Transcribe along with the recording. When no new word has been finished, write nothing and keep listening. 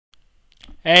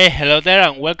Hey, hello there,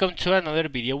 and welcome to another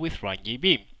video with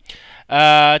RunJB.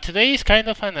 Today is kind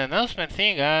of an announcement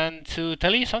thing, and to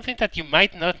tell you something that you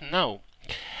might not know.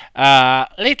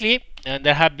 Lately,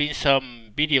 there have been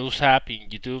some videos up in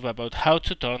YouTube about how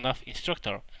to turn off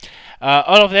instructor.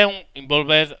 All of them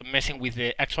involved messing with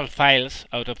the actual files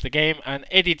out of the game and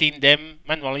editing them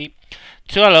manually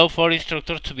to allow for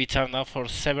instructor to be turned off for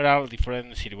several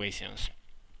different situations.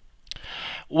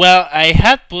 Well, I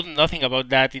had put nothing about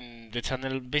that in the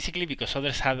channel basically because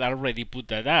others had already put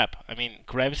that up. I mean,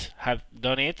 Krebs had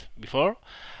done it before.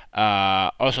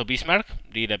 Also, Bismarck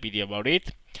did a video about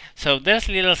it. So there's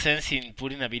little sense in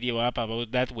putting a video up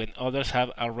about that when others have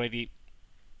already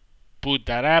put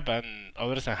that up and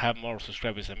others that have more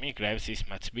subscribers than me. Krebs is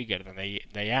much bigger than I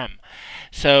am.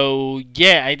 So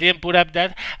yeah, I didn't put up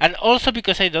that, and also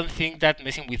because I don't think that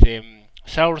messing with the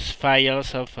source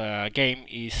files of a game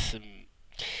is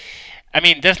I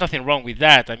mean, there's nothing wrong with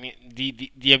that. I mean,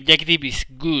 the objective is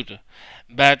good,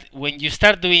 but when you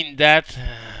start doing that,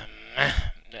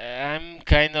 I'm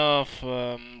kind of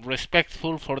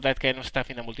respectful for that kind of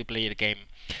stuff in a multiplayer game,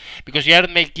 because you are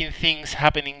making things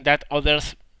happening that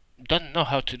others don't know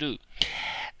how to do,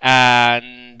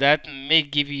 and that may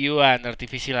give you an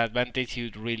artificial advantage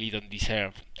you really don't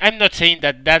deserve. I'm not saying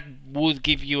that that would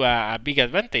give you a big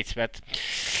advantage, but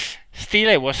still,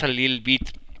 I was a little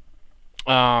bit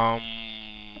um,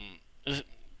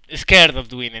 scared of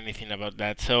doing anything about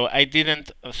that, so I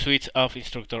didn't switch off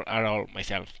instructor at all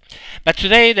myself. But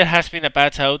today there has been a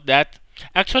patch out that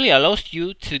actually allows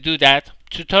you to do that,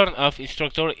 to turn off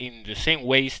instructor in the same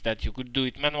ways that you could do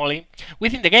it manually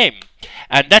within the game.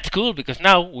 And that's cool because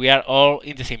now we are all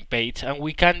in the same page and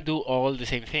we can do all the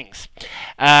same things.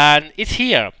 And it's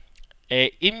here.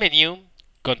 In menu,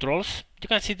 controls, you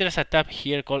can see there's a tab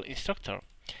here called instructor.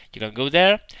 You can go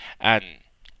there and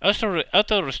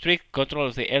auto restrict control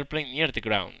of the airplane near the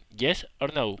ground. Yes or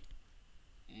no?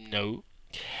 No.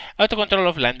 Auto control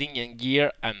of landing and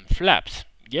gear and flaps.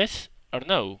 Yes or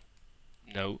no?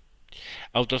 No.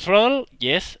 Auto throttle.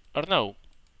 Yes or no?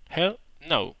 Hell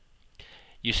no.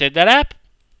 You set that up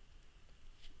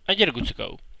and you're good to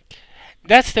go.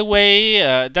 That's the way.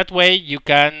 That way you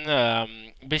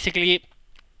can basically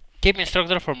keep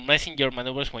instructor from messing your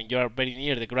maneuvers when you are very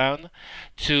near the ground,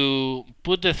 to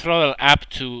put the throttle up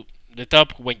to the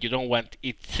top when you don't want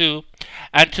it to,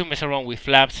 and to mess around with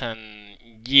flaps and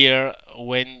gear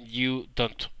when you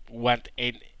don't want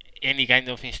any kind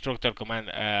of instructor command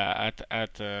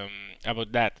about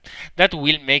that. That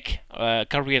will make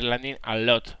career landing a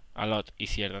lot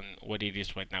easier than what it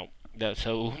is right now.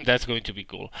 So that's going to be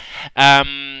cool.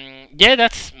 Yeah,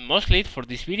 that's mostly it for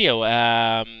this video.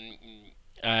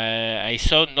 I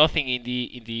saw nothing in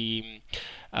the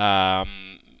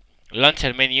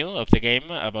launcher menu of the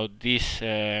game about these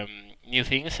new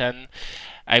things, and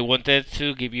I wanted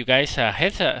to give you guys a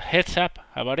heads up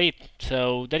about it.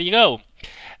 So there you go.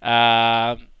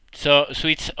 So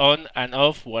switch on and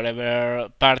off whatever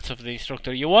parts of the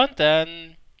instructor you want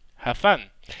and have fun.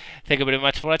 Thank you very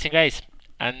much for watching, guys,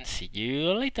 and see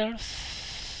you later.